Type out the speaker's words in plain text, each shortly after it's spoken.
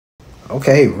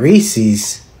Okay,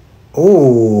 Reese's.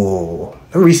 Oh,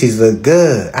 the Reese's look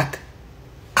good. I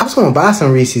was gonna buy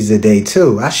some Reese's today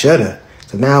too. I shoulda.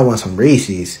 So now I want some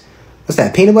Reese's. What's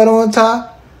that? Peanut butter on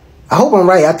top? I hope I'm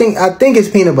right. I think it's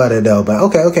peanut butter though. But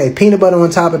okay. Peanut butter on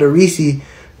top of the Reese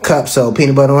cup. So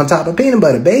peanut butter on top of peanut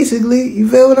butter, basically. You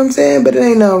feel what I'm saying? But it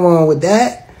ain't nothing wrong with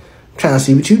that. I'm trying to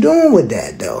see what you doing with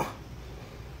that though.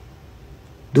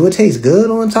 Do it taste good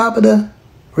on top of the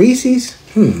Reese's?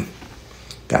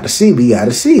 Gotta see. We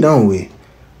gotta see, don't we?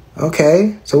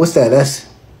 Okay. So what's that? That's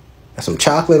some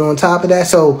chocolate on top of that.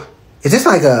 So is this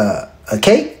like a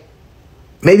cake?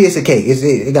 Maybe it's a cake.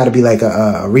 It got to be like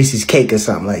a Reese's cake or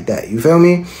something like that. You feel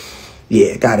me? Yeah,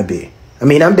 it got to be. I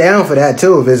mean, I'm down for that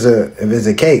too if it's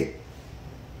a cake.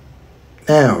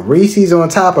 Now, Reese's on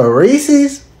top of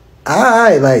Reese's? All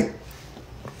right, like,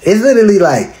 it's literally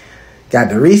like, got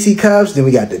the Reese cups, then we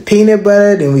got the peanut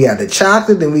butter, then we got the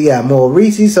chocolate, then we got more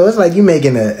Reese's. So it's like you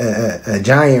making a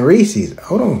giant Reese's.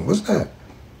 Hold on, what's that?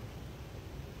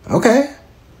 Okay.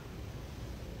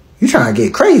 You trying to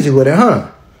get crazy with it, huh?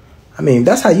 I mean, if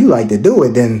that's how you like to do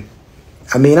it, then,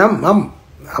 I mean, I'm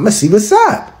gonna see what's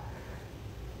up.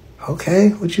 Okay,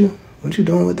 what you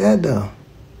doing with that though?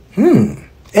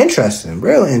 Interesting,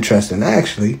 real interesting,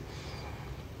 actually.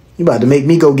 You about to make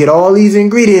me go get all these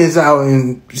ingredients out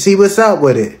and see what's up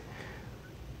with it.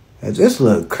 That just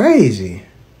look crazy.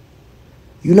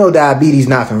 You know diabetes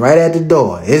knocking right at the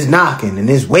door. It's knocking and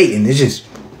it's waiting. It's just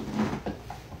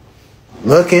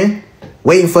looking.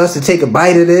 Waiting for us to take a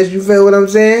bite of this, you feel what I'm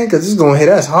saying? Because it's going to hit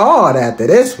us hard after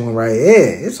this one right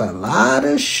here. It's a lot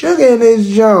of sugar in this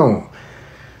joint.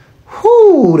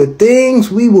 Whew, the things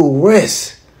we will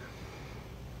risk.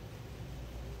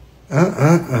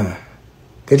 Because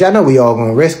y'all know we all going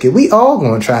to risk it. We all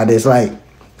going to try this. Like,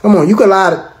 come on, you could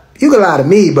lie to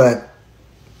me, but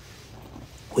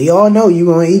we all know you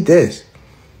going to eat this.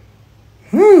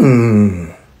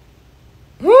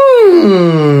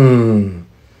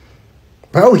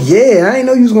 Oh, yeah, I didn't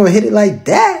know you was going to hit it like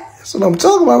that. That's what I'm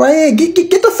talking about right here. Get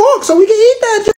the fork so we can eat that.